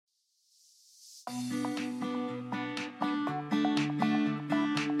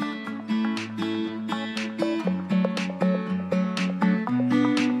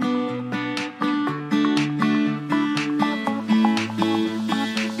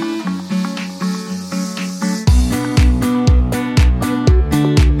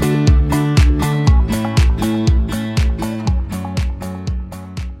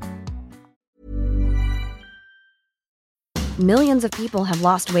Millions of people have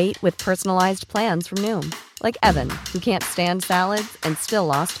lost weight with personalized plans from Noom. Like Evan, who can't stand salads and still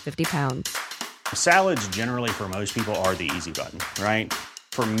lost 50 pounds. Salads generally for most people are the easy button, right?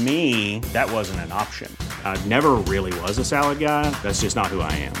 For me, that wasn't an option. I never really was a salad guy. That's just not who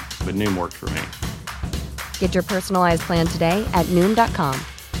I am. But Noom worked for me. Get your personalized plan today at Noom.com.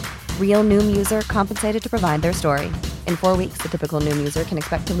 Real Noom user compensated to provide their story. In 4 weeks, the typical Noom user can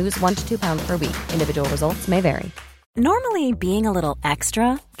expect to lose 1 to 2 pounds per week. Individual results may vary. Normally, being a little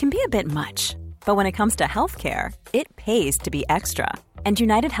extra can be a bit much. But when it comes to healthcare, it pays to be extra. And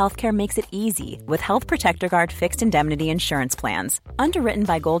United Healthcare makes it easy with Health Protector Guard fixed indemnity insurance plans. Underwritten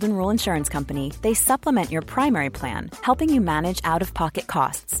by Golden Rule Insurance Company, they supplement your primary plan, helping you manage out-of-pocket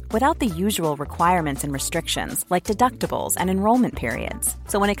costs without the usual requirements and restrictions like deductibles and enrollment periods.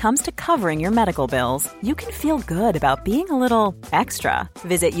 So when it comes to covering your medical bills, you can feel good about being a little extra.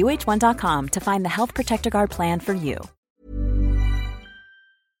 Visit uh1.com to find the Health Protector Guard plan for you.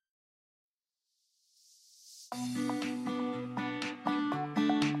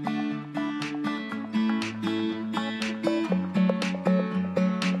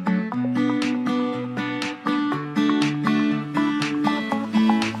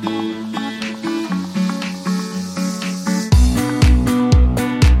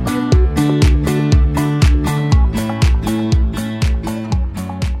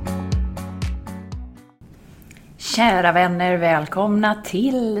 Kära vänner, välkomna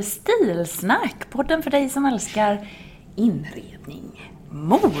till Stilsnack, podden för dig som älskar inredning,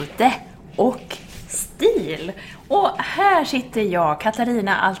 mode och stil. Och här sitter jag,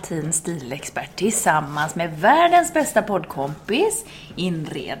 Katarina Altin, stilexpert, tillsammans med världens bästa poddkompis,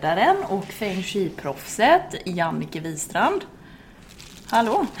 inredaren och feng shui-proffset Jannike Wistrand.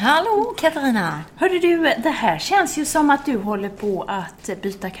 Hallå? Hallå Katarina! Hörde du, det här känns ju som att du håller på att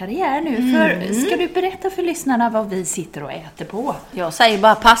byta karriär nu. För ska du berätta för lyssnarna vad vi sitter och äter på? Jag säger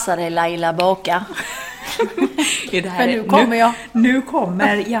bara passa dig Laila baka. För nu kommer jag. Nu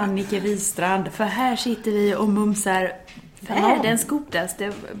kommer Jannike Wistrand. För här sitter vi och mumsar världens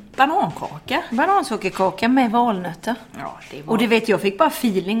godaste banankaka. Banansockerkaka med valnötter. Ja, det var... Och det vet jag fick bara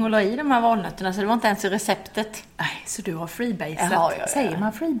feeling och la i de här valnötterna, så det var inte ens i receptet. Nej, så du har freebasat. Ja. Säger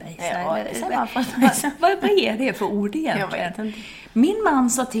man freebasat? Ja, det säger man freebasat. Vad är det för ord egentligen? Jag vet inte. Min man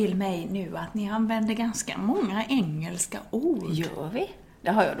sa till mig nu att ni använder ganska många engelska ord. Gör vi?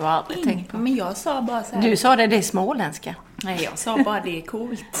 Det har jag då aldrig tänkt på. Men jag sa bara så här. Du sa det är småländska. Nej, jag sa bara det är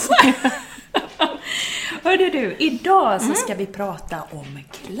coolt. Hörde du, idag så ska vi prata om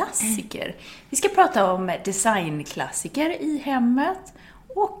klassiker. Vi ska prata om designklassiker i hemmet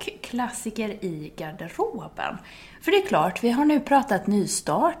och klassiker i garderoben. För det är klart, vi har nu pratat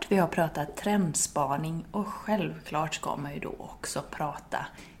nystart, vi har pratat trendspaning och självklart ska man ju då också prata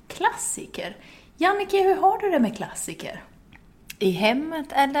klassiker. Jannike, hur har du det med klassiker? I hemmet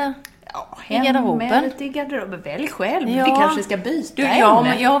eller? Ja, i garderoben. I garderoben. Välj själv. Ja. Vi kanske ska byta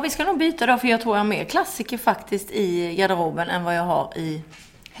Ja, vi ska nog byta då, för jag tror jag har mer klassiker faktiskt i garderoben än vad jag har i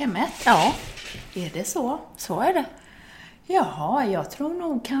hemmet. Ja. Är det så? Så är det. Jaha, jag tror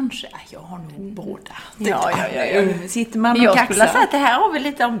nog kanske... Jag har nog båda. Ja. Sitter man och jag kaxar. skulle säga att det här har vi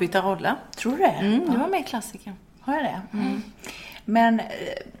lite ombytta roller. Tror du det? Du har mer klassiker. Har jag det? Men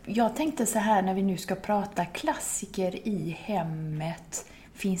jag tänkte så här, när vi nu ska prata klassiker i hemmet.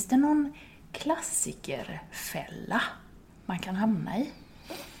 Finns det någon klassikerfälla man kan hamna i?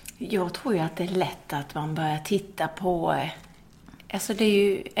 Jag tror ju att det är lätt att man börjar titta på... Alltså det är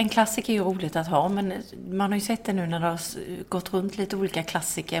ju, en klassiker är ju roligt att ha, men man har ju sett det nu när det har gått runt lite olika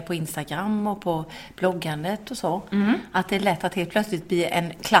klassiker på Instagram och på bloggandet och så. Att det är lätt att helt plötsligt bli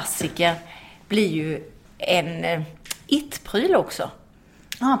en klassiker, blir ju en it-pryl också.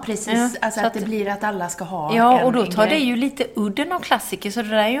 Ja, precis. Alltså att det blir att alla ska ha ja, och då tar det ju lite udden av klassiker, så det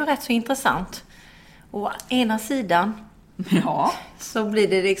där är ju rätt så intressant. Och ena sidan så blir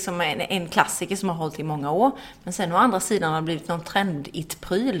det liksom en klassiker som har hållit i många år. Men sen å andra sidan har det blivit någon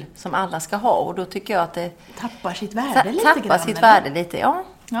trend-it-pryl som alla ska ha. Och då tycker jag att det tappar sitt värde lite grann. Tappar sitt värde lite, ja.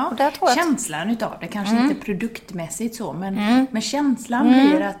 Och där tror jag känslan utav det, kanske inte produktmässigt så, men känslan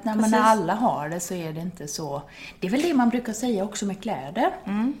blir att när alla har det så är det inte så. Det är väl det man brukar säga också med kläder.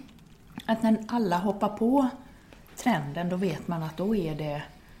 Att när alla hoppar på trenden, då vet man att då är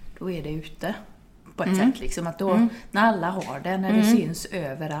det ute på ett sätt liksom, att då när alla har det, när det syns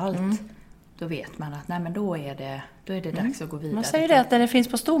överallt, då vet man att nej, men då är det dags att gå vidare. Man säger det att när det finns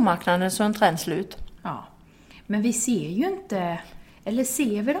på stormarknaden så är en trend slut. Ja. Men vi ser ju inte, eller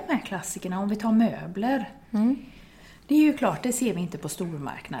ser vi de här klassikerna om vi tar möbler? Det är ju klart, det ser vi inte på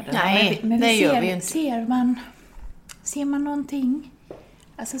stormarknaden. Nej, men det vi gör vi inte. Ser man någonting?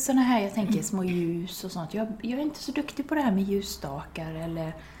 Alltså sådana här, jag tänker små ljus och sånt. Jag är inte så duktig på det här med ljusstakar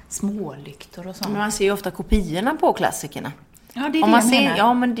eller smålyktor och sånt. Men man ser ju ofta kopiorna på klassikerna. Ja, det är om det man jag ser, menar.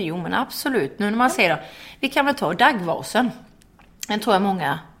 ja, men absolut. Nu när man ser då, vi kan väl ta daggvasen. Den tror jag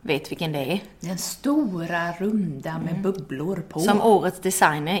många vet vilken det är. Den stora runda med bubblor på. Som årets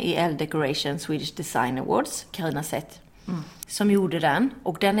designer i L Decoration Swedish Design Awards, Carina Sett, som gjorde den.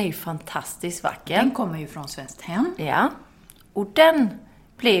 Och den är ju fantastiskt vacker. Den kommer ju från Svenskt Hem. Ja, och den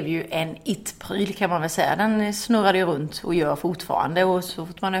blev ju en it-pryl kan man väl säga. Den snurrade ju runt och gör fortfarande. Och så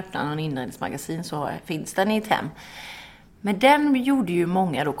fort man öppnar någon inredningsmagasin så finns den i ett hem. Men den gjorde ju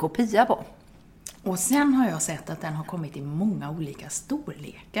många då kopia på. Och sen har jag sett att den har kommit i många olika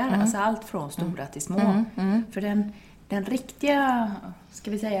storlekar. Alltså allt från stora till små. För den riktiga,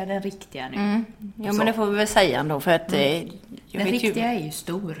 ska vi säga den riktiga nu? Ja, men det får vi väl säga ändå för att... Den riktiga är ju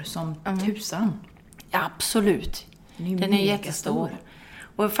stor som tusan. Ja, absolut. Den är Den är mega jättestor. stor.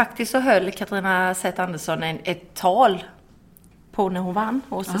 Och faktiskt så höll Katarina Sett Andersson ett tal på när hon vann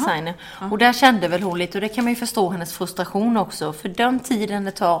hos designer. Och där kände väl hon lite, och det kan man ju förstå hennes frustration också. För den tiden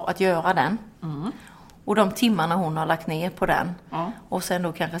det tar att göra den. Och de timmarna hon har lagt ner på den. Och sen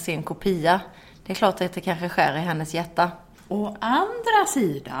då kanske se en kopia. Det är klart att det kanske skär i hennes hjärta. Å andra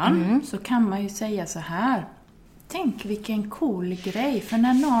sidan så kan man ju säga så här. Tänk vilken cool grej. För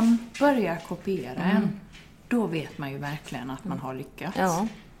när någon börjar kopiera en, då vet man ju verkligen att man har lyckats. Ja.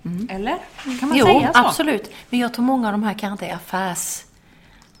 Eller? Kan man Jo, säga så? absolut. Men jag tror många av de här kanske är affärs...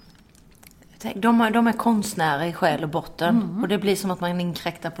 De är konstnärer i själ och botten. Och det blir som att man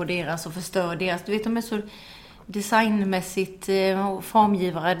inkräktar på deras och förstör deras. Du vet, de är så designmässigt och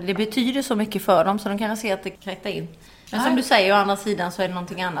formgivare. Det betyder så mycket för dem så de kanske ser att det kräktar in. Men som du säger, å andra sidan så är det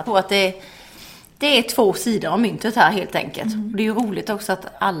någonting annat. Och att det är två sidor av myntet här helt enkelt. Och det är ju roligt också att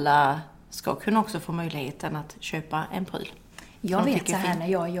alla ska kunna också få möjligheten att köpa en pryl. Jag vet så här när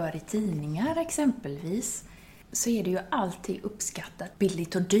jag gör i tidningar exempelvis, så är det ju alltid uppskattat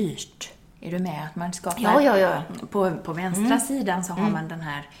billigt och dyrt. Är du med att man skapar... Ja. På vänstra sidan så har man den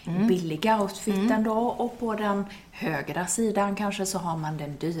här billiga outfiten då, och på den högra sidan kanske så har man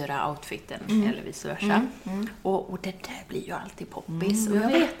den dyra outfiten eller vice versa. Och det där blir ju alltid poppis. Och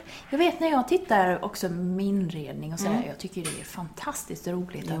jag vet när jag tittar också med inredning och sådär, jag tycker det är fantastiskt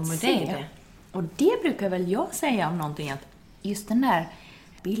roligt att se. Det. Och det brukar väl jag säga om någonting, att just den där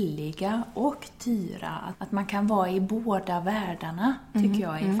billiga och dyra, att man kan vara i båda världarna, tycker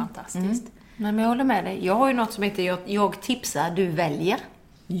jag är fantastiskt. Nej, men jag håller med dig. Jag har ju något som heter jag tipsar, du väljer.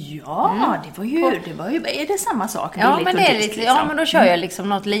 Ja, det var ju, är det samma sak? Ja, Billigt men och det är dyrt, lite, liksom. ja, men då kör jag liksom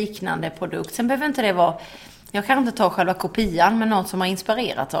något liknande produkt. Sen behöver inte det vara, jag kan inte ta själva kopian, men något som har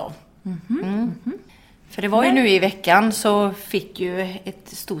inspirerats av. För det var ju nu i veckan så fick ju ett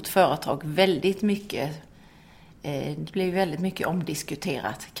stort företag väldigt mycket, det blev väldigt mycket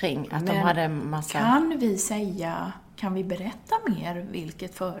omdiskuterat kring att de hade en massa... Kan vi berätta mer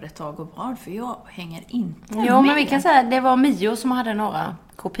vilket företag och vad? För jag hänger inte med. Jo, men vi kan säga det var Mio som hade några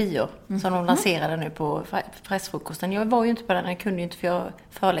kopior som de lanserade nu på pressfrukosten. Jag var ju inte på den, jag kunde ju inte för jag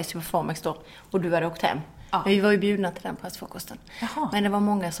föreläste på Formex då. Och du hade åkt hem. Ja. Vi var ju bjudna till den pressfrukosten. Jaha. Men det var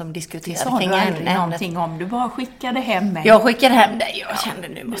många som diskuterade kring ämnet. Det sa du någonting om, du bara skickade hem mig. Jag skickade hem det, jag kände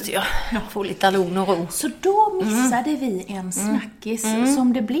nu måste jag få lite lugn och ro. Så då missade vi en snackis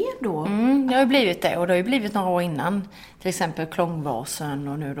som det blev då? Det har ju blivit det, och det har ju blivit några år innan. Till exempel klångvasen,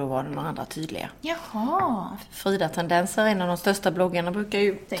 och nu då var det några andra tydliga. Jaha. Frida Tendenser, en av de största bloggarna, brukar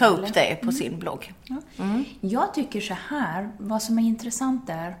ju ta upp det på sin blogg. Jag tycker så här, vad som är intressant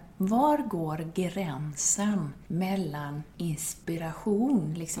är, var går gränsen mellan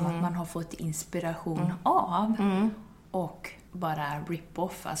inspiration, liksom att man har fått inspiration av, och bara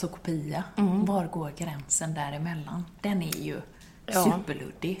rip-off, alltså kopia. Var går gränsen däremellan? Den är ju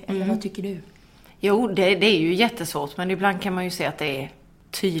superluddig, eller vad tycker du? Jo, det är ju jättesvårt, men ibland kan man ju se att det är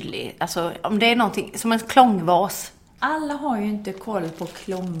tydligt. Alltså, om det är någonting som en klångvas. Alla har ju inte koll på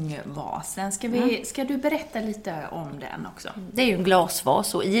klångvasen. Ska du berätta lite om den också? Det är ju en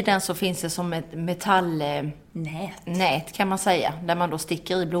glasvas, och i den så finns det som ett metallnät kan man säga. Där man då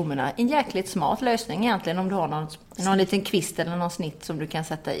sticker i blommorna. En jäkligt smart lösning egentligen om du har någon liten kvist eller någon snitt som du kan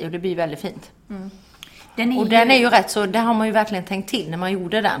sätta i. Och det blir väldigt fint. Den är ju rätt, så det har man ju verkligen tänkt till när man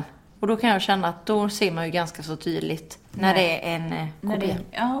gjorde den. Och då kan jag känna att då ser man ju ganska så tydligt när det är en kopia.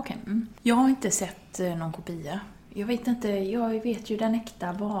 Jag har inte sett någon kopia. Jag vet ju den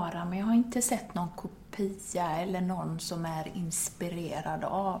äkta vara, men jag har inte sett någon kopia eller någon som är inspirerad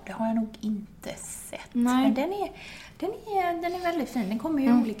av. Det har jag nog inte sett. Nej. Men den är väldigt fin. Den kommer ju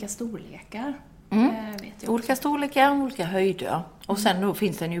i olika storlekar. Vet jag olika storlekar, olika höjder. Och sen då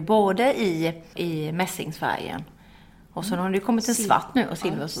finns den ju både i mässingsfärgen Och så har det kommit en svart nu och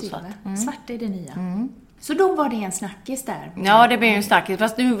silver så svart. Svart är det nya. Så då var det en snackis där. Ja, det blev ju en snackis.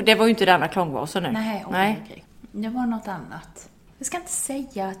 Fast nu, det var ju inte denna klångvasen nu. Nej, okej. Det var något annat. Jag ska inte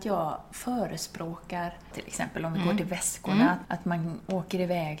säga att jag förespråkar, till exempel om vi går till väskorna, att man åker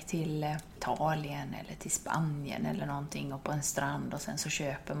iväg till Italien eller till Spanien eller någonting och på en strand och sen så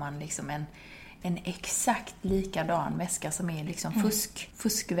köper man liksom en exakt likadan väska som är liksom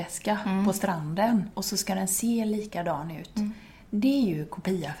fuskväska på stranden och så ska den se likadan ut. Det är ju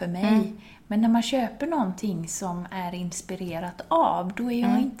kopia för mig. Men när man köper någonting som är inspirerat av, då är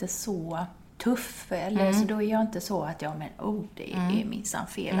jag inte så tuff. Eller så då är jag inte så att det är minsann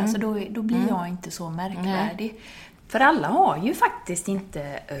fel. Alltså då blir jag inte så märkvärdig. För alla har ju faktiskt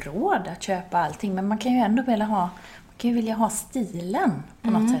inte råd att köpa allting. Men man kan ju ändå vilja ha stilen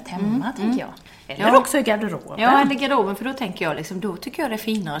på något sätt hemma, tänker jag. Eller också i garderoben. Ja, eller garderoben, för då tänker jag liksom, då tycker jag det är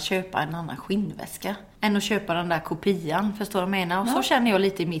finare att köpa en annan skinnväska än att köpa den där kopian, förstår du vad jag menar? Och så känner jag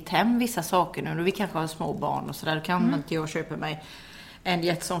lite i mitt hem, vissa saker nu, och vi kanske har små barn och sådär, då kan inte jag köpa mig en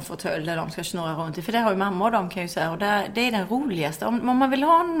Jetson-fåtölj där de ska snurra runt i, för det har ju mamma och de kan ju säga, och det är den roligaste. Om man vill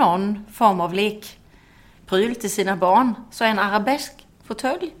ha någon form av lekpryl till sina barn, så är en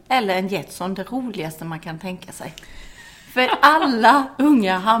arabesk-fåtölj eller en Jetson det roligaste man kan tänka sig. För alla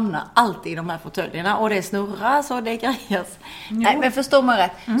unga hamnar alltid i de här fåtöljerna och det snurras och det grejas. Nej, men förstår man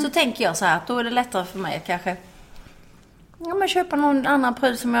rätt, så tänker jag så här att då är det lättare för mig att kanske köpa någon annan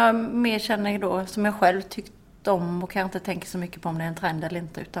pryl som jag mer känner då, som jag själv tyckt om och kan inte tänka så mycket på om det är en trend eller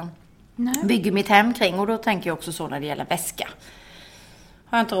inte, utan bygger mitt hem kring. Och då tänker jag också så när det gäller väska.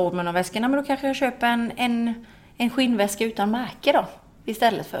 Har jag inte råd med någon väska, men då kanske jag köper en skinnväska utan märke då,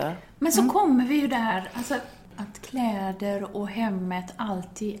 istället för. Men så kommer vi ju där, alltså att kläder och hemmet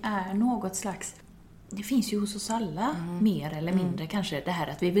alltid är något slags, det finns ju hos oss alla mer eller mindre kanske det här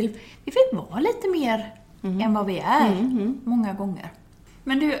att vi vill vara lite mer än vad vi är många gånger.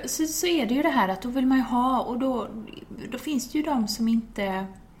 Men så är det ju det här att då vill man ju ha, och då finns det ju de som inte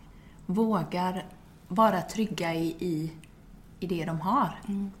vågar vara trygga i det de har.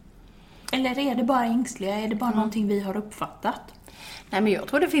 Eller är det bara ängsliga? Är det bara någonting vi har uppfattat? Nej, men jag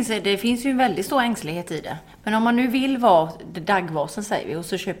tror det finns ju en väldigt stor ängslighet i det. Men om man nu vill vara daggvasen, säger vi, och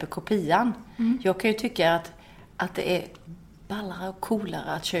så köper kopian. Jag kan ju tycka att det är ballare och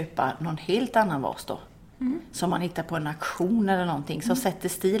coolare att köpa någon helt annan vas då. Som man hittar på en auktion eller någonting. Så sätter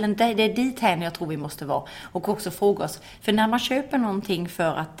stilen. Det är dit här jag tror vi måste vara. Och också fråga oss. För när man köper någonting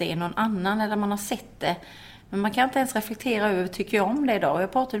för att det är någon annan eller man har sett det. Men man kan inte ens reflektera över, tycker jag om det idag.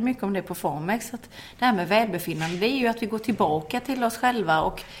 Jag pratade mycket om det på Formex. Att det här med välbefinnande, det är ju att vi går tillbaka till oss själva.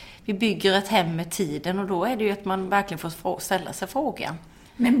 Och vi bygger ett hem med tiden. Och då är det ju att man verkligen får ställa sig frågan.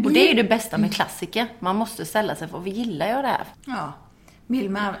 Och det är ju det bästa med klassiker. Man måste ställa sig för, vi gillar ju det här. Ja.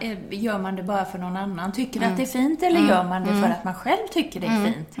 Gör man det bara för någon annan tycker att det är fint, eller gör man det för att man själv tycker det är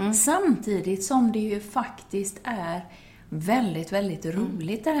fint? Samtidigt som det ju faktiskt är väldigt, väldigt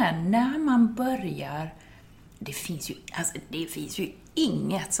roligt det här när man börjar. Det finns ju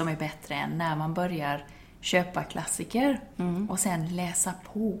inget som är bättre än när man börjar köpa klassiker och sen läsa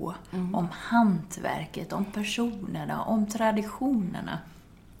på om hantverket, om personerna, om traditionerna.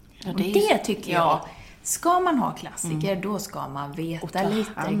 Ja, det tycker jag. Ska man ha klassiker, då ska man veta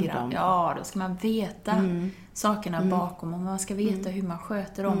lite grann. Ja, då ska man veta sakerna bakom, och man ska veta hur man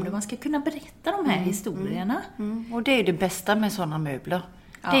sköter om det. Man ska kunna berätta de här historierna. Och det är det bästa med sådana möbler.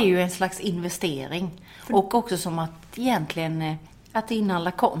 Ja. Det är ju en slags investering. Och också som att egentligen att det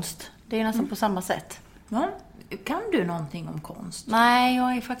innehåller konst. Det är nästan på samma sätt. Ja. Kan du någonting om konst? Nej,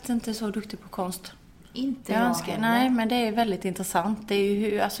 jag är faktiskt inte så duktig på konst. Inte jag heller. Nej, men det är väldigt intressant. Det är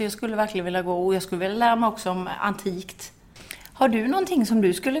ju alltså jag skulle verkligen vilja gå, och jag skulle vilja lära mig också om antikt. Har du någonting som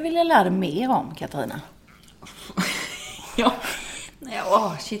du skulle vilja lära dig mer om, Katarina? Ja.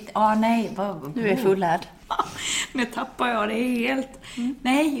 Nej. Du är fullärd. Nu tappar jag det helt.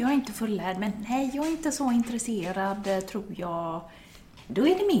 Nej, jag är inte fullärd, men nej, jag är inte så intresserad, tror jag. Då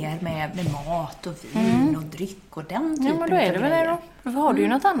är det mer med mat och vin och dryck och den typen av grejer. Ja, men då är det väl det då. Då har du ju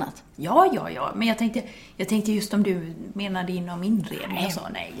något annat. Ja. Men jag tänkte just om du menade inom inredning och så.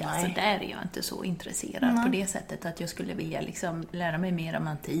 Nej. Alltså där är jag inte så intresserad på det sättet att jag skulle vilja liksom lära mig mer om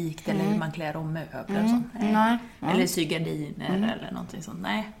antikt eller hur man klär om möbler och sånt. Nej. Eller sy gardiner eller någonting sånt.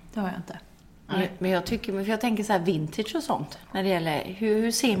 Nej, det har jag inte. Men jag tänker så här vintage och sånt. När det gäller,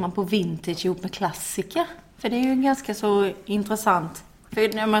 hur ser man på vintage ihop med klassiker? För det är ju ganska så intressant.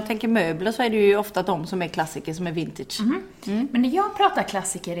 För när man tänker möbler så är det ju ofta de som är klassiker som är vintage. Men när jag pratar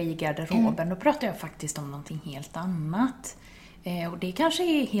klassiker i garderoben, då pratar jag faktiskt om någonting helt annat. Och det kanske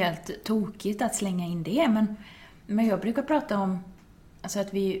är helt tokigt att slänga in det, men jag brukar prata om alltså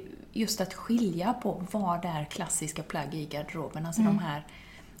att vi just att skilja på vad är klassiska plagg i garderoben. Alltså de här,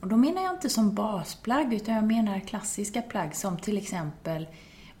 och då menar jag inte som basplagg, utan jag menar klassiska plagg som till exempel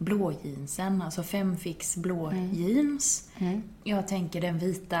blå jeansen, alltså 5-fix blå jeans. Jag tänker den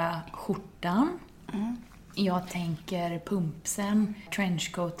vita skjortan. Jag tänker pumpsen,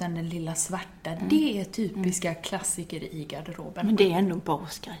 trenchcoaten, den lilla svarta. Det är typiska klassiker i garderoben. Men det är ändå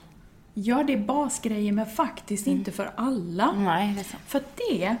basgrej. Ja, det är basgrejer, men faktiskt inte för alla. Nej, det är sant. För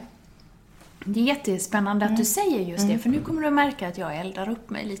det är jättespännande att du säger just det. För nu kommer du att märka att jag eldar upp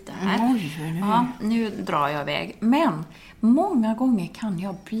mig lite här. Nu drar jag iväg. Men många gånger kan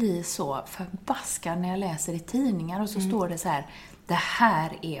jag bli så förbaskad när jag läser i tidningar och så står det så här: det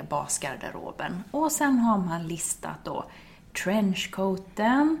här är basgarderoben. Och sen har man listat då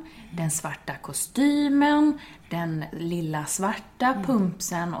trenchcoaten, den svarta kostymen, den lilla svarta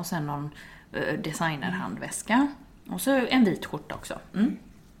pumpsen och sen någon designerhandväska. Och så en vit skjorta också.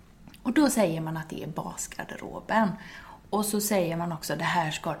 Och då säger man att det är basgarderoben. Och så säger man också, det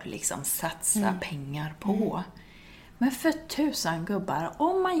här ska du liksom satsa pengar på. Men för tusan gubbar,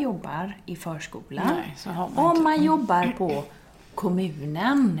 om man jobbar i förskolan, om man jobbar på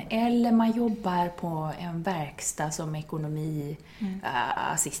kommunen eller man jobbar på en verkstad som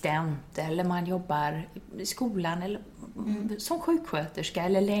ekonomiassistent eller man jobbar i skolan eller som sjuksköterska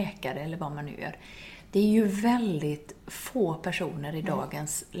eller läkare eller vad man nu gör. Det är ju väldigt få personer i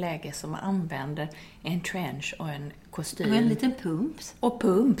dagens läge som använder en trench och en kostym. Och en liten pumps. Och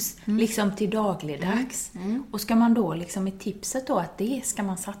pumps, liksom till dagligdags. Och ska man då liksom i tipset då att det ska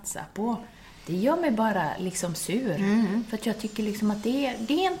man satsa på, det gör mig bara liksom sur. För att jag tycker liksom att det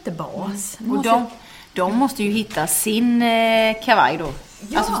är inte bas. Och de måste ju hitta sin kavaj då.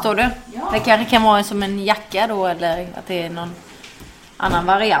 Ja. Alltså förstår du? Ja. Det kanske kan vara som en jacka då, eller att det är någon annan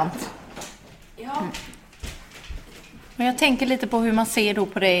variant. Ja. Men jag tänker lite på hur man ser då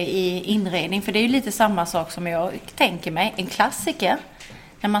på det i inredning. För det är ju lite samma sak som jag tänker mig. En klassiker,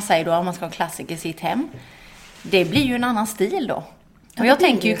 när man säger då att man ska ha en klassiker i sitt hem. Det blir ju en annan stil då. Och jag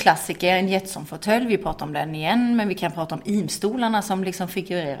tänker ju klassiker, en Jetson-fåtölj, vi pratar om den igen, men vi kan prata om imstolarna som liksom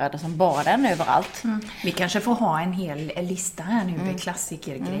figurerade som bara den överallt. Vi kanske får ha en hel lista här nu med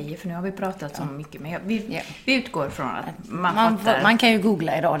klassikergrejer, för nu har vi pratat så mycket, men vi utgår från att man kan ju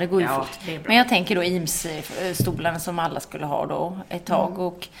googla idag, det går ju fort. Det är bra. Men jag tänker då imstolarna som alla skulle ha då ett tag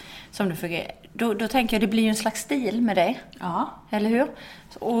och som du fungerar. Då tänker jag det blir ju en slags stil med det. Ja. Eller hur?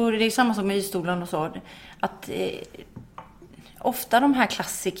 Och det är samma som med y-stolen och så, att ofta de här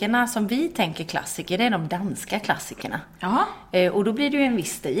klassikerna som vi tänker klassiker, det är de danska klassikerna. Ja. Och då blir det ju en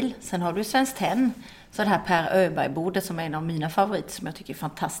viss stil. Sen har du Svenskt Tenn, så det här Per Öberg-bordet som är en av mina favoriter som jag tycker är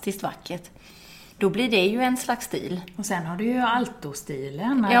fantastiskt vackert. Då blir det ju en slags stil. Och sen har du ju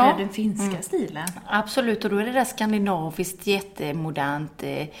Alto-stilen, eller den finska stilen. Absolut, och då är det där skandinaviskt jättemodernt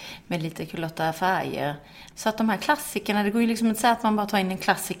med lite kulotta färger. Så att de här klassikerna, det går ju liksom inte att säga att man bara tar in en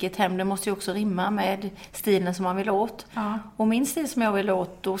klassiker i ett hem. Det måste ju också rimma med stilen som man vill åt. Ja. Och min stil som jag vill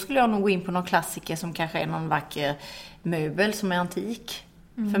åt, då skulle jag nog gå in på någon klassiker som kanske är någon vacker möbel som är antik.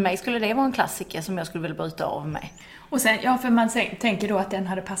 För mig skulle det vara en klassiker som jag skulle vilja bryta av med. Och sen, för man tänker då att den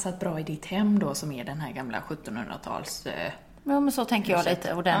hade passat bra i ditt hem då, som är den här gamla 1700-tals... Ja, men så tänker jag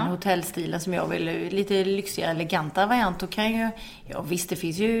lite. Och den hotellstilen som jag vill, lite lyxigare, eleganta variant. Då kan ju, ja visst, det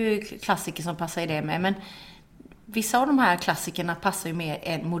finns ju klassiker som passar i det med, men vissa av de här klassikerna passar ju mer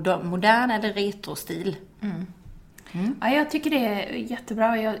en modern eller retrostil. Ja, jag tycker det är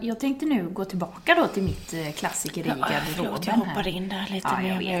jättebra. Jag tänkte nu gå tillbaka då till mitt klassiker i garderoben. Jag hoppade in där lite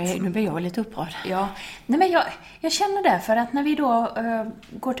mer. Nu blir jag lite upprörd. Ja. Nej, men jag känner därför att när vi då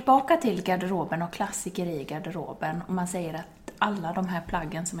går tillbaka till garderoben och klassiker i garderoben, och man säger att alla de här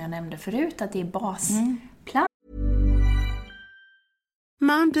plaggen som jag nämnde förut, att det är basplagg.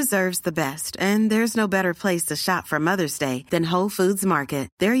 Mom deserves the best, and there's no better place to shop for Mother's Day than Whole Foods Market.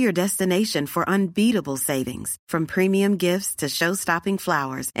 They're your destination for unbeatable savings, from premium gifts to show-stopping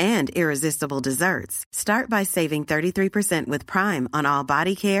flowers and irresistible desserts. Start by saving 33% with Prime on all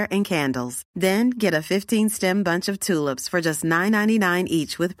body care and candles. Then get a 15-stem bunch of tulips for just $9.99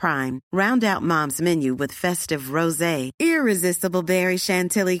 each with Prime. Round out Mom's menu with festive rosé, irresistible berry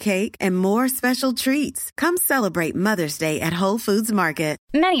chantilly cake, and more special treats. Come celebrate Mother's Day at Whole Foods Market.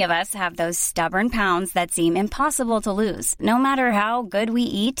 Many of us have those stubborn pounds that seem impossible to lose, no matter how good we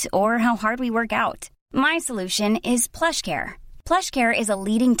eat or how hard we work out. My solution is PlushCare. PlushCare is a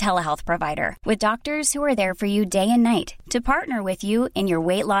leading telehealth provider with doctors who are there for you day and night to partner with you in your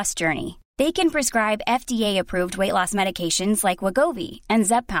weight loss journey. They can prescribe FDA-approved weight loss medications like Wegovy and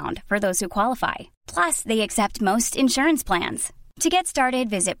Zepbound for those who qualify. Plus, they accept most insurance plans. To get started,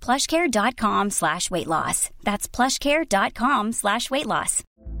 visit plushcare.com/weightloss. That's plushcare.com/weightloss.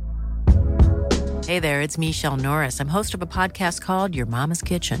 Hey there, it's Michelle Norris. I'm host of a podcast called Your Mama's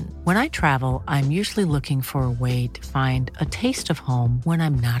Kitchen. When I travel, I'm usually looking for a way to find a taste of home when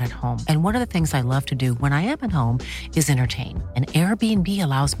I'm not at home. And one of the things I love to do when I am at home is entertain. And Airbnb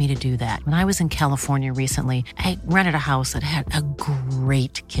allows me to do that. When I was in California recently, I rented a house that had a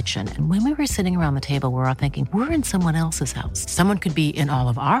great kitchen. And when we were sitting around the table, we were all thinking, we're in someone else's house. Someone could be in all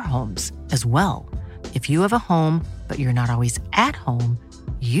of our homes as well. If you have a home, but you're not always at home,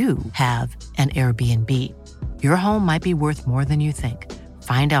 you have an Airbnb. Your home might be worth more than you think.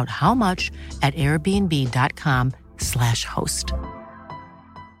 Find out how much at airbnb.com/host.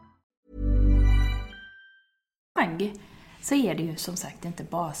 Så är det ju som sagt inte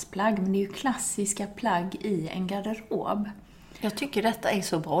basplagg, men det är ju klassiska plagg i en garderob. Jag tycker detta är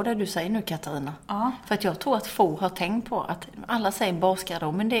så bra det du säger nu, Katarina. Ja. För att jag tror att få har tänkt på att alla säger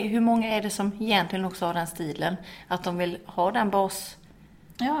basgarderob, men hur många är det som egentligen också har den stilen? Att de vill ha den bas...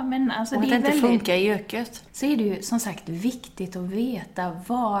 Ja, men alltså och det att är inte väldigt... funkar i öket. Så är det ju som sagt viktigt att veta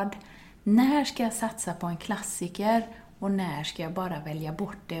när ska jag satsa på en klassiker och när ska jag bara välja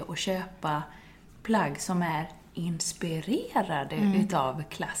bort det och köpa plagg som är inspirerade utav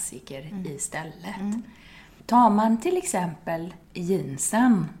klassiker istället. Tar man till exempel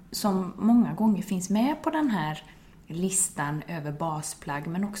jeansen, som många gånger finns med på den här listan över basplagg,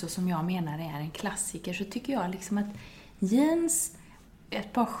 men också som jag menar är en klassiker, så tycker jag liksom att jeans,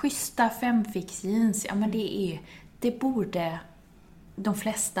 ett par schyssta femfix-jeans, ja men det borde de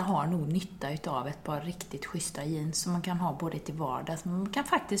flesta har nog nytta utav, ett par riktigt schyssta jeans som man kan ha både till vardags, men man kan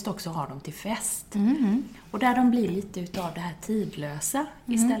faktiskt också ha dem till fest. Och där de blir lite utav det här tidlösa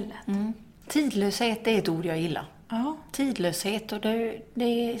istället. Tidlöshet är ett ord jag gillar. Ja. Tidlöshet, och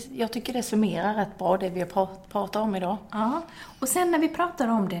jag tycker det summerar rätt bra det vi har pratat om idag. Ja, och sen när vi pratar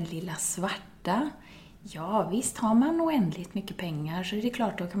om den lilla svarta, ja visst, har man oändligt mycket pengar så är det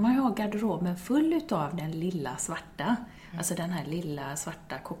klart, då kan man ju ha garderoben full utav den lilla svarta. Alltså den här lilla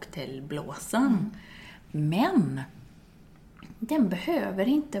svarta cocktailblåsan. Men den behöver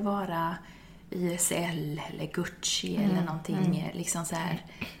inte vara YSL eller Gucci eller någonting liksom så här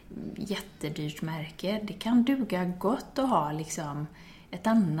jättedyrt märke. Det kan duga gott att ha liksom ett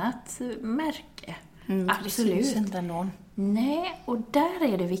annat märke. Absolut. Inte någon. Nej, och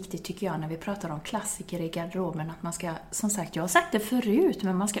där är det viktigt tycker jag när vi pratar om klassiker i garderoben att man ska, som sagt, jag har sagt det förut,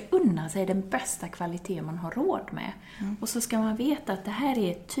 men man ska unna sig den bästa kvalitet man har råd med. Och så ska man veta att det här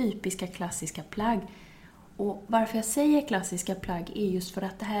är typiska klassiska plagg. Och varför jag säger klassiska plagg är just för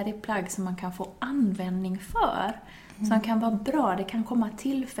att det här är plagg som man kan få användning för. Som kan vara bra, det kan komma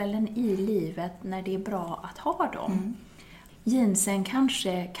tillfällen i livet när det är bra att ha dem. Jeansen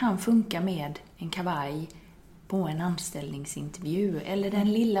kanske kan funka med en kavaj på en anställningsintervju. Eller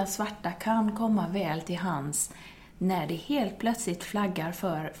den lilla svarta kan komma väl till hands när det helt plötsligt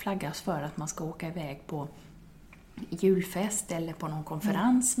flaggas för att man ska åka iväg på julfest eller på någon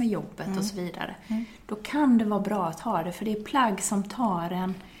konferens med jobbet och så vidare. Då kan det vara bra att ha det, för det är plagg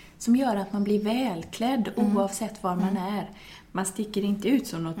som gör att man blir välklädd oavsett var man är. Man sticker inte ut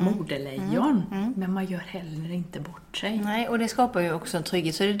som något modelejon, men man gör heller inte bort sig. Nej, och det skapar ju också en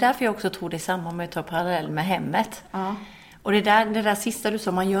trygghet. Så det är därför jag också tror det är samma med att ta parallell med hemmet. Ja. Och det där sista du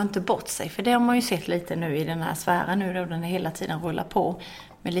sa, man gör inte bort sig. För det har man ju sett lite nu i den här sfären nu då den hela tiden rullar på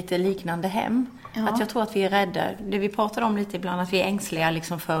med lite liknande hem. Ja. Att jag tror att vi är rädda. Det vi pratar om lite ibland, att vi är ängsliga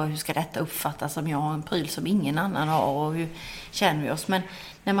liksom för hur ska detta uppfattas om jag har en pryl som ingen annan har och hur känner vi oss. Men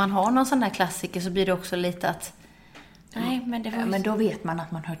när man har någon sån där klassiker så blir det också lite att nej, men det var men då vet man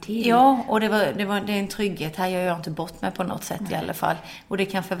att man hör till. Ja, och det är en trygghet. Här gör jag inte bort mig på något sätt i alla fall. Och det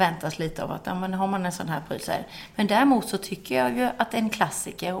kan förväntas lite av att har man en sån här pryl så här. Men däremot så tycker jag ju att en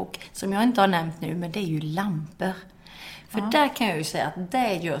klassiker, och som jag inte har nämnt nu, men det är ju lampor. För där kan jag ju säga att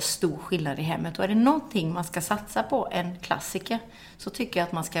det gör stor skillnad i hemmet. Och är det någonting man ska satsa på, en klassiker, så tycker jag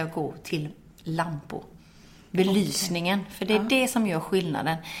att man ska gå till lampor. Belysningen, för det är det som gör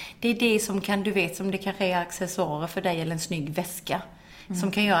skillnaden. Det är det som kan, du vet, som det kanske är accessoarer för dig eller en snygg väska.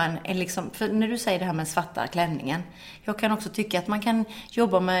 Som kan göra en liksom, för när du säger det här med svarta klänningen. Jag kan också tycka att man kan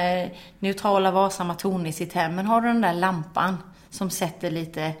jobba med neutrala, varsamma toner i sitt hem. Men har du den där lampan som sätter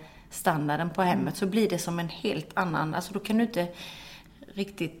lite standarden på hemmet, så blir det som en helt annan, alltså då kan du inte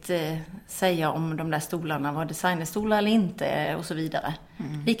riktigt säga om de där stolarna var designerstolar eller inte och så vidare.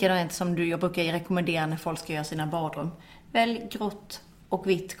 Likadant som jag brukar rekommendera när folk ska göra sina badrum. Välj grått och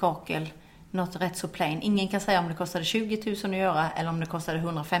vitt kakel, något rätt så plain. Ingen kan säga om det kostade 20 000 att göra eller om det kostade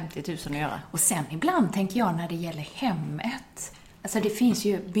 150 000 att göra. Och sen ibland tänker jag när det gäller hemmet, alltså det finns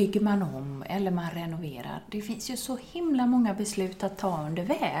ju, bygger man om eller man renoverar, det finns ju så himla många beslut att ta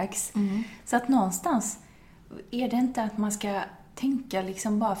undervägs. Så att någonstans är det inte att man ska tänka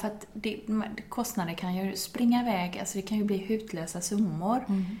liksom bara för att kostnader kan ju springa iväg, alltså det kan ju bli hutlösa summor.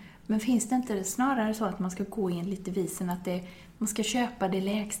 Men finns det inte snarare så att man ska gå in lite visen att man ska köpa det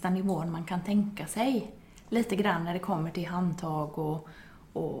lägsta nivån man kan tänka sig? Lite grann när det kommer till handtag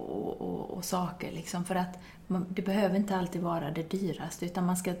och saker liksom, för att det behöver inte alltid vara det dyraste,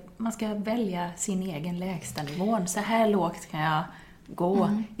 utan man ska välja sin egen lägsta nivån. Så här lågt kan jag gå,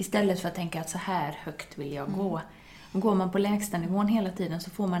 istället för att tänka att så här högt vill jag gå. Och går man på lägsta nivån hela tiden så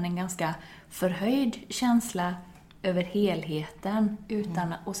får man en ganska förhöjd känsla över helheten,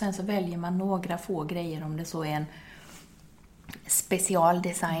 och sen så väljer man några få grejer, om det så är en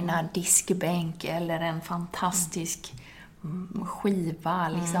specialdesignad diskbänk eller en fantastisk skiva,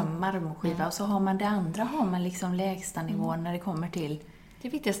 liksom marmorskiva, och så har man det andra, har man liksom lägsta nivån när det kommer till. Det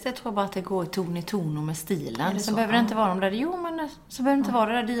viktigaste tror jag bara att det går i ton och med stilen. Så behöver det inte vara de där, så behöver det inte vara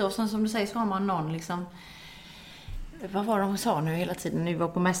det där dyra. Och sen som du säger så har man någon liksom, vad var det de sa nu hela tiden när vi var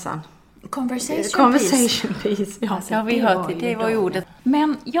på mässan? Conversation piece. Ja, alltså, har vi hört det var ju ordet.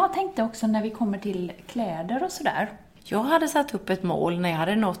 Men jag tänkte också när vi kommer till kläder och sådär. Jag hade satt upp ett mål när jag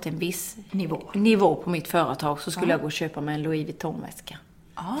hade nått en viss nivå på mitt företag, så skulle jag gå och köpa mig en Louis Vuitton-väska.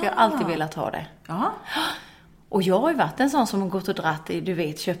 För jag har alltid velat ha det. Och jag har ju varit en sån som har gått och dratt i, du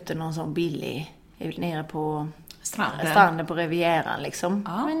vet, köpte någon sån billig nere på stranden på Rivieran liksom.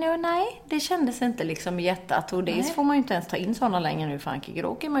 Men nej, det kändes inte liksom i hjärtat. Och det får man ju inte ens ta in såna längre nu i Frankrike, då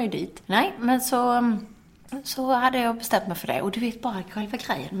åker man ju dit. Nej, men så hade jag bestämt mig för det. Och du vet bara själva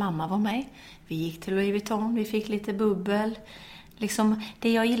grejen, mamma var med. Vi gick till Louis Vuitton, vi fick lite bubbel. Liksom,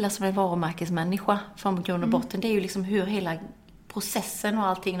 det jag gillar som en varumärkesmänniska från grund och botten, det är ju liksom hur hela processen och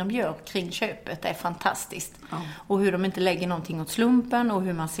allting de gör kring köpet är fantastiskt. Och hur de inte lägger någonting åt slumpen, och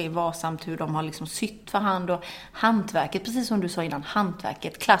hur man ser varsamt hur de har liksom sytt för hand, och hantverket, precis som du sa innan,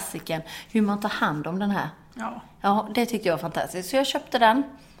 hantverket, klassiken, hur man tar hand om den här. Ja, det tyckte jag var fantastiskt. Så jag köpte den.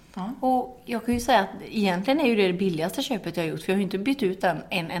 Och jag kan ju säga att egentligen är ju det billigaste köpet jag har gjort, för jag har ju inte bytt ut den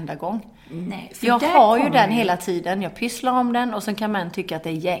en enda gång. Nej, jag har ju den hela tiden, jag pysslar om den, och sen kan man tycka att det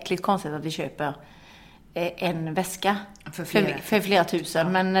är jäkligt konstigt att vi köper en väska för flera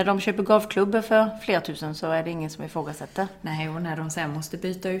tusen. Men när de köper golfklubbor för flera tusen så är det ingen som ifrågasätter. Nej, och när de sen måste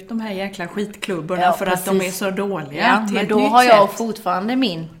byta ut de här jäkla skitklubborna för att de är så dåliga. Ja, men då har jag fortfarande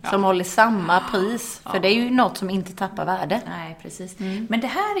min som håller samma pris. För det är ju något som inte tappar värde. Nej, precis. Men det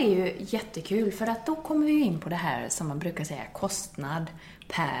här är ju jättekul, för att då kommer vi in på det här som man brukar säga, kostnad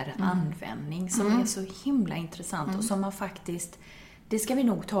per användning, som är så himla intressant och som man faktiskt, det ska vi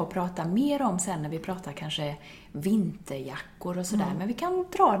nog ta och prata mer om sen när vi pratar kanske vinterjackor och sådär. Men vi kan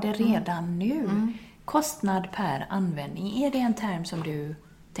dra det redan nu. Kostnad per användning, är det en term som du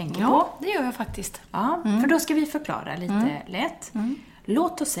tänker på? Ja, det gör jag faktiskt. Ja, för då ska vi förklara lite lätt.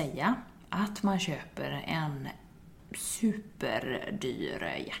 Låt oss säga att man köper en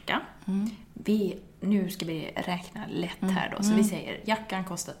superdyr jacka. Nu ska vi räkna lätt här då. Så vi säger, jackan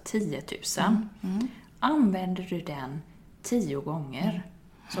kostar 10 000. Använder du den 10 gånger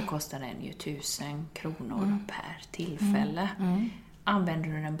så kostar den ju 1000 kronor per tillfälle. Använder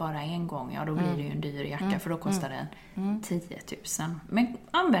du den bara en gång, ja då blir det ju en dyr jacka, för då kostar den 10 000. Men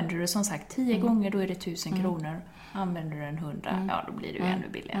använder du som sagt 10 gånger, då är det 1000 kronor. Använder du den 100, ja då blir det ju ännu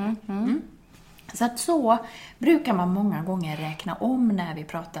billigare. Så att så brukar man många gånger räkna om när vi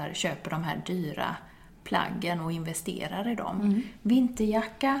köper de här dyra plaggen och investerar i dem.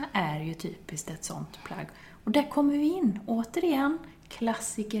 Vinterjacka är ju typiskt ett sånt plagg. Och där kommer vi in, återigen,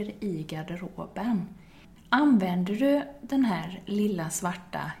 klassiker i garderoben. Använder du den här lilla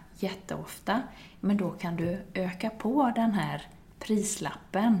svarta jätteofta, men då kan du öka på den här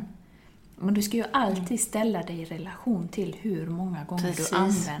prislappen. Men du ska ju alltid ställa dig i relation till hur många gånger du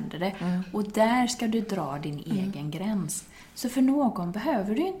använder det. Och där ska du dra din egen gräns. Så för någon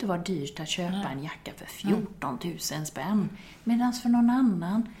behöver det ju inte vara dyrt att köpa en jacka för 14 000 spänn. Medan för någon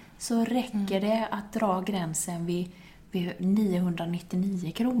annan så räcker det att dra gränsen vid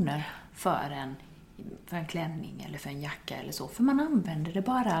 999 kronor för en klänning eller för en jacka eller så. För man använder det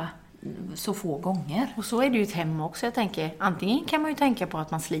bara så få gånger. Och så är det ju ett hem också. Jag tänker, antingen kan man ju tänka på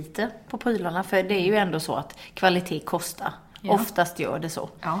att man sliter på prylarna, för det är ju ändå så att kvalitet kostar. Ja. Oftast gör det så.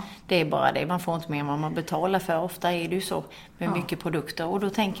 Ja. Det är bara det, man får inte mer än vad man betalar för. Ofta är det ju så med mycket produkter. Och då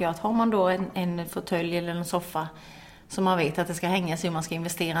tänker jag att har man då en fåtölj eller en soffa som man vet att det ska hänga sig och man ska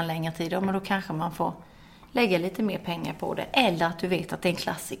investera en längre tid, men då kanske man får lägga lite mer pengar på det. Eller att du vet att det är en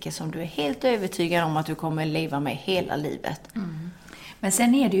klassiker som du är helt övertygad om att du kommer leva med hela livet. Men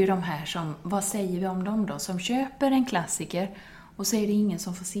sen är det ju de här som, vad säger vi om dem då, som köper en klassiker och så är det ingen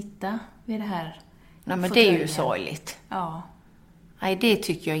som får sitta vid det här. Nej, men det är ju sorgligt. Ja. Nej, det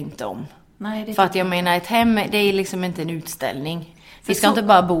tycker jag inte om. Nej, för att jag menar, ett hem, det är liksom inte en utställning. Vi ska inte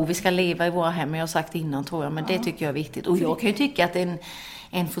bara bo, vi ska leva i våra hem. Jag har sagt innan, tror jag, men det tycker jag är viktigt. Och jag kan ju tycka att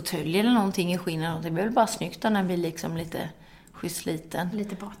en fåtölj eller någonting i skinn, det blir väl bara snyggt när den blir liksom lite skyssliten.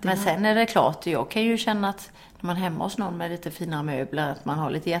 Men sen är det klart, jag kan ju känna att när man är hemma hos någon med lite fina möbler, att man har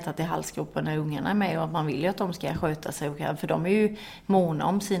lite hjärtat i halsgropen när ungarna är med och att man vill ju att de ska sköta sig. För de är ju måna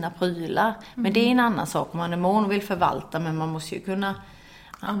om sina prylar. Men det är en annan sak. Man är mån och vill förvalta, men man måste ju kunna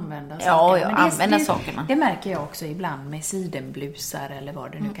använda sakerna. Använda sakerna. Det märker jag också ibland med sidenblusar eller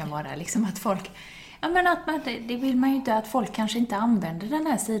vad det nu kan vara. Liksom att folk... Ja, men det vill man ju inte, att folk kanske inte använder den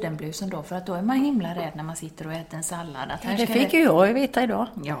här sidenblusen då, för att då är man himla rädd när man sitter och äter en sallad. Att det fick ju jag veta idag.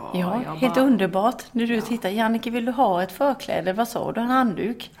 Ja, helt underbart. När du tittar, Jannike, vill du ha ett förkläde? Vad sa du? En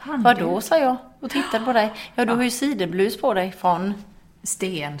handduk? Vadå, sa jag och tittade på dig. Ja, du har ju sidenblus på dig från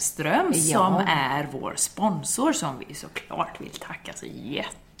Stenström som är vår sponsor, som vi såklart vill tacka så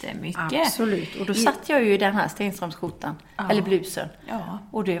jättemycket. Absolut. Och då satt jag ju i den här Stenströmsskjortan, eller blusen. Ja.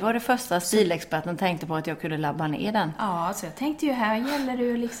 Och det var det första stilexperten tänkte på, att jag kunde labba ner den. Ja, så jag tänkte ju, här gäller det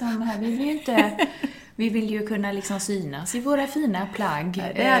ju liksom, här vill vi ju inte... Vi vill ju kunna liksom synas i våra fina plagg.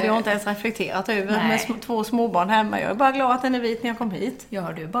 Det hade jag inte ens reflekterat över med 2 småbarn hemma. Jag är bara glad att den är vit när jag kom hit.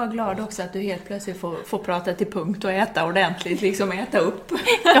 Ja, du är bara glad också att du helt plötsligt får prata till punkt och äta ordentligt. Liksom äta upp.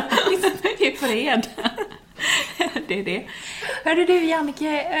 Ja, i fred. Det är det. Hörde du,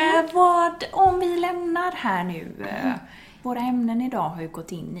 Jannike, vad om vi lämnar här nu? Våra ämnen idag har ju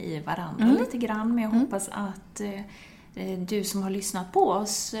gått in i varandra lite grann. Men jag hoppas att... du som har lyssnat på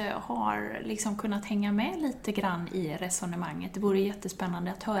oss har liksom kunnat hänga med lite grann i resonemanget. Det vore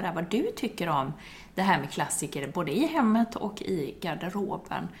jättespännande att höra vad du tycker om det här med klassiker, både i hemmet och i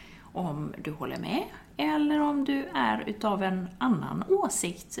garderoben. Om du håller med eller om du är utav en annan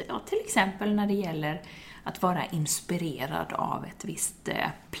åsikt. Ja, till exempel när det gäller att vara inspirerad av ett visst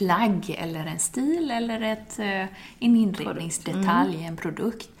plagg eller en stil eller en inredningsdetalj, en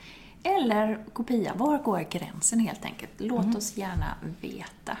produkt. Eller kopia, var går gränsen helt enkelt? Låt oss gärna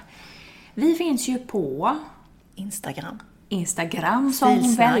veta. Vi finns ju på Instagram som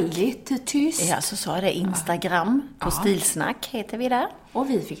Stilsnack. Väldigt tyst. Ja, så sa jag det. Instagram på Stilsnack heter vi där. Och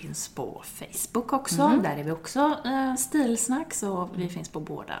vi finns på Facebook också. Där är vi också Stilsnack, så vi finns på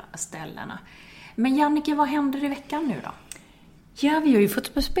båda ställena. Men Jannike, vad händer i veckan nu då? Ja, vi har ju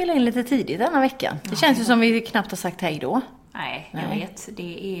fått spela in lite tidigt denna veckan. Det känns ju som vi knappt har sagt hej då. Nej, jag vet.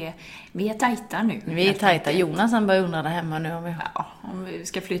 Vi är tajta nu. Vi är tajta. Jonas han börjar undra där hemma nu om vi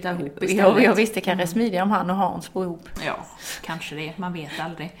ska flytta ihop istället. Jag visste kanske smidigare om han och Hans bor ihop. Ja, kanske det. Man vet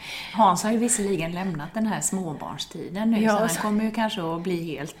aldrig. Hans har ju visserligen lämnat den här småbarnstiden nu. Så han kommer ju kanske att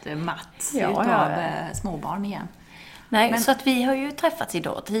bli helt matt utav småbarn igen. Nej, så att vi har ju träffats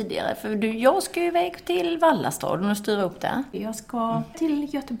idag tidigare. För jag ska ju iväg till Vallastaden och styra upp där. Jag ska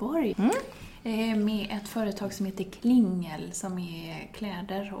till Göteborg. Med ett företag som heter Klingel som är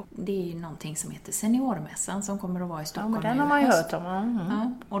kläder, och det är någonting som heter Seniormässan som kommer att vara i Stockholm. Ja, men den har man ju hört om.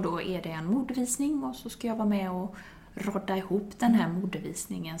 Ja, och då är det en modevisning och så ska jag vara med och rodda ihop den här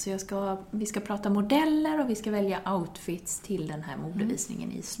modevisningen. Så vi ska prata modeller och vi ska välja outfits till den här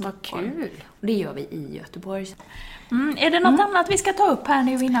modevisningen i Stockholm. Vad kul! Och det gör vi i Göteborg. Är det något annat vi ska ta upp här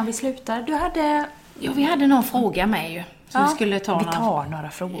nu innan vi slutar? Vi hade någon fråga med ju. Så vi skulle tar några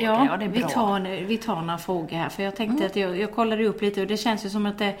frågor. Ja, det är bra. Vi tar några frågor här. För jag tänkte att jag kollade upp lite och det känns ju som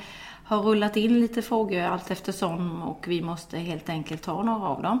att det har rullat in lite frågor allt eftersom och vi måste helt enkelt ta några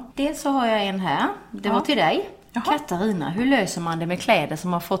av dem. Dels så har jag en här. Det var till dig. Katarina, hur löser man det med kläder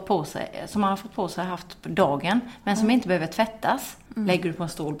som man har fått på sig haft på dagen men som inte behöver tvättas? Lägger du på en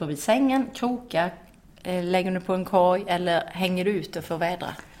stol bredvid sängen, krokar, lägger du på en korg eller hänger du ute för att vädra?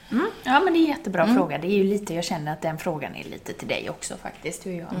 Ja, men det är en jättebra fråga. Det är ju lite, jag känner att den frågan är lite till dig också faktiskt.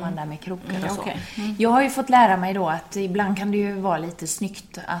 Hur gör man där med krokar och så. Okay. Jag har ju fått lära mig då att ibland kan det ju vara lite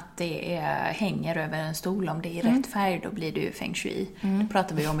snyggt att det hänger över en stol. Om det är rätt färg, då blir det ju feng shui. Det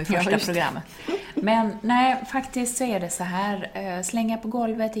pratade vi om i första programmet. Men nej, faktiskt så är det så här. Slänga på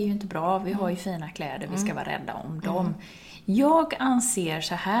golvet är ju inte bra. Vi har ju fina kläder, vi ska vara rädda om dem. Jag anser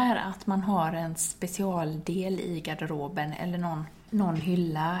så här att man har en specialdel i garderoben eller någon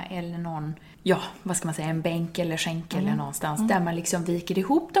hylla eller någon, vad ska man säga, en bänk eller skänk eller någonstans där man liksom viker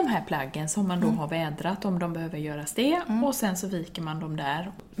ihop de här plaggen som man då har vädrat om de behöver göras det och sen så viker man dem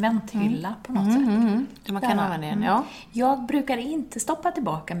där. Vänthylla på något sätt. Man kan använda den, Jag brukar inte stoppa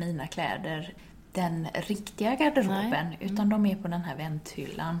tillbaka mina kläder den riktiga garderoben utan de är på den här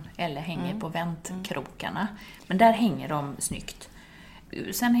vänthyllan eller hänger på väntkrokarna. Men där hänger de snyggt.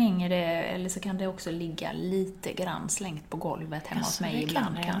 sen hänger det, eller så kan det också ligga lite grann slängt på golvet hemma hos mig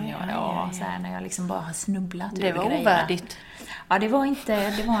ibland. Så här när jag liksom bara har snubblat det över var grejerna. ovärdigt. Ja, det var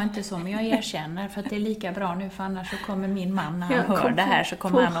inte så, men jag erkänner för att det är lika bra nu, för annars så kommer min man, när han hör det här så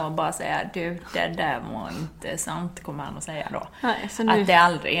kommer han att bara säga, du, det där var inte sant, kommer han att säga då. Nej, så nu... Att det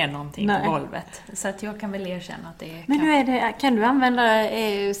aldrig är någonting på golvet. Så att jag kan väl erkänna att det är... Men nu är det, kan du använda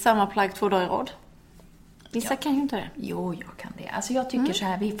samma plagg 2 dagar i rad? Vissa kan ju inte det. Jo, jag kan det. Alltså jag tycker så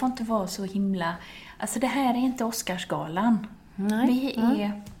här, vi får inte vara så himla... Alltså det här är inte Oscarsgalan. Nej. Vi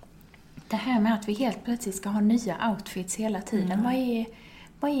är... Det här med att vi helt plötsligt ska ha nya outfits hela tiden.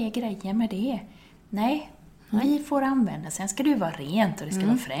 Vad är grejen med det? Nej, vi får använda. Sen ska det ju vara rent och det ska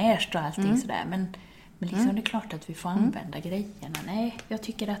vara fräscht och allting sådär. Men liksom det är klart att vi får använda grejerna. Nej, jag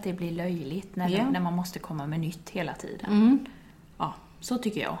tycker att det blir löjligt när man måste komma med nytt hela tiden. Ja, så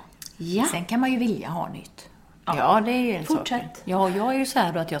tycker jag. Ja. Sen kan man ju vilja ha nytt. Ja, det är ju en Fortsätt. sak. Ja, jag är ju så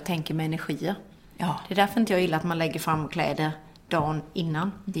här då att jag tänker med energier. Ja. Det är därför inte jag gillar att man lägger fram kläder dagen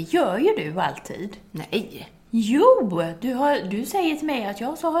innan. Det gör ju du alltid. Nej. Jo, du säger till mig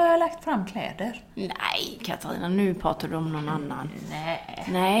att så har jag lagt fram kläder. Nej, Katarina, nu pratar du om någon annan.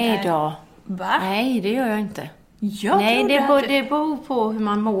 Nej då. Va? Nej, det gör jag inte. Nej, det beror på hur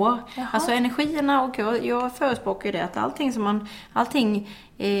man mår. Jaha. Alltså energierna, och jag förespråkar ju det att allting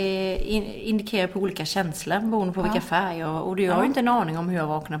indikerar på olika känslor beroende på vilka färger, och du har ju inte en aning om hur jag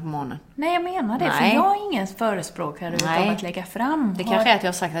vaknar på morgonen. Nej, jag menar det, för jag är ingen förespråkare utav att lägga fram. Det kanske är att jag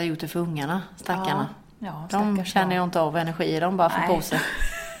har sagt att jag gjort det för ungarna, stackarna. Ja, de känner jag inte av energi, de bara får på sig.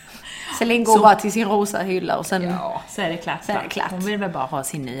 Celine går bara till sin rosa hylla och sen... Ja, så är det klart. Hon vill väl bara ha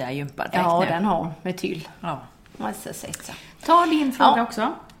sin nya gympadräkt nu. Ja, den har hon med tyll. Ja. Ta din fråga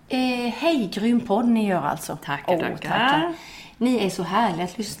också. Hej, grym podd ni gör alltså. Tackar. Ni är så härliga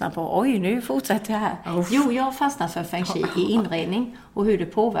att lyssna på. Oj, nu fortsätter jag här. Jo, jag har fastnat för feng shui i inredning och hur det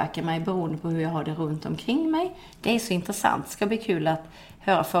påverkar mig beroende på hur jag har det runt omkring mig. Det är så intressant. Det ska bli kul att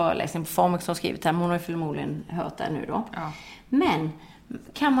höra föreläsning på Formix som skrivit här. Hon har ju förmodligen hört det nu då. Ja. Men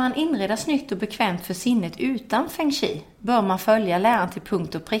kan man inreda snyggt och bekvämt för sinnet utan feng shui? Bör man följa läran till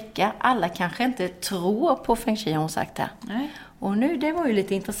punkt och pricka? Alla kanske inte tror på feng shui, har hon sagt här. Nej. Och nu, det var ju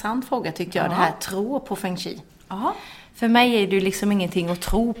lite intressant fråga tyckte jag, det här tro på feng shui. Aha. För mig är det ju liksom ingenting att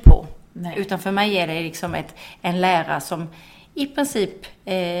tro på. Nej. Utan för mig är det liksom en lära som i princip,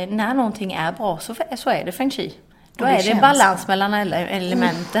 när någonting är bra så är det feng shui. Då är det balans mellan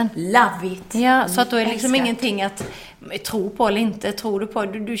elementen. Love it. Ja, så att då är det liksom ingenting att tro på eller inte. Tror du på,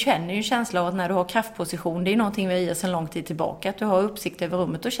 du känner ju en känsla av att när du har kraftposition, det är någonting vi har sedan lång tid tillbaka, att du har uppsikt över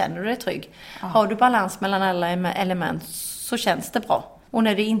rummet, då känner du dig trygg. Har du balans mellan alla element så känns det bra. Och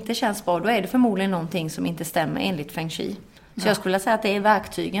när det inte känns bra, då är det förmodligen någonting som inte stämmer enligt feng shui. Så jag skulle säga att det är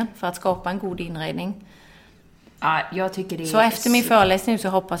verktygen för att skapa en god inredning. Ja, jag tycker det så efter min föreläsning så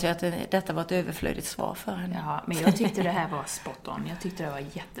hoppas jag att detta var ett överflödigt svar för henne. Ja, men jag tyckte det här var spot on. Jag tyckte det var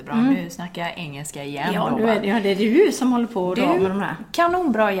jättebra. Nu snackar jag engelska igen. Ja, det är du som håller på med de här.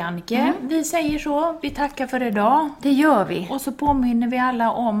 Kanonbra, Jannike. Vi säger så. Vi tackar för idag. Det gör vi. Och så påminner vi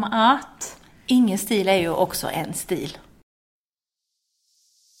alla om att ingen stil är ju också en stil.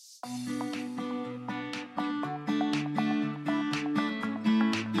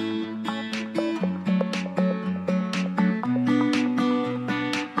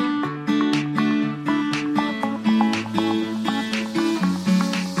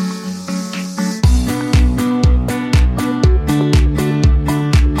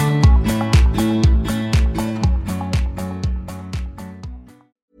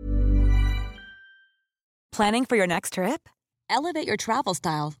 Planning for your next trip? Elevate your travel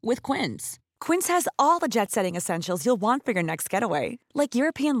style with Quince. Quince has all the jet-setting essentials you'll want for your next getaway, like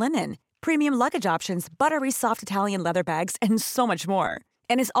European linen, premium luggage options, buttery soft Italian leather bags, and so much more.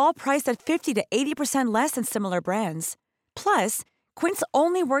 And is all priced at 50 to 80% less than similar brands. Plus, Quince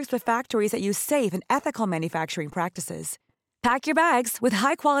only works with factories that use safe and ethical manufacturing practices. Pack your bags with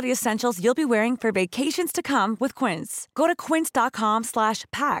high-quality essentials you'll be wearing for vacations to come with Quince. Go to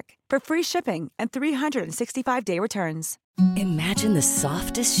quince.com/pack for free shipping and 365-day returns. Imagine the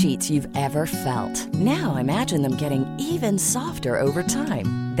softest sheets you've ever felt. Now imagine them getting even softer over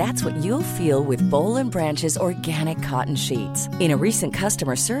time. That's what you'll feel with Boll & Branch's organic cotton sheets. In a recent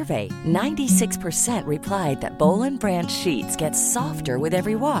customer survey, 96% replied that Boll & Branch sheets get softer with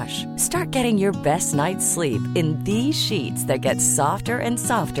every wash. Start getting your best night's sleep in these sheets that get softer and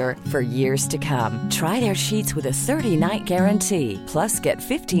softer for years to come. Try their sheets with a 30-night guarantee. Plus, get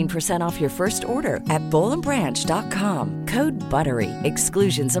 15% off your first order at bollandbranch.com. Code BUTTERY.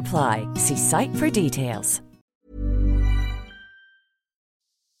 Exclusions apply. See site for details.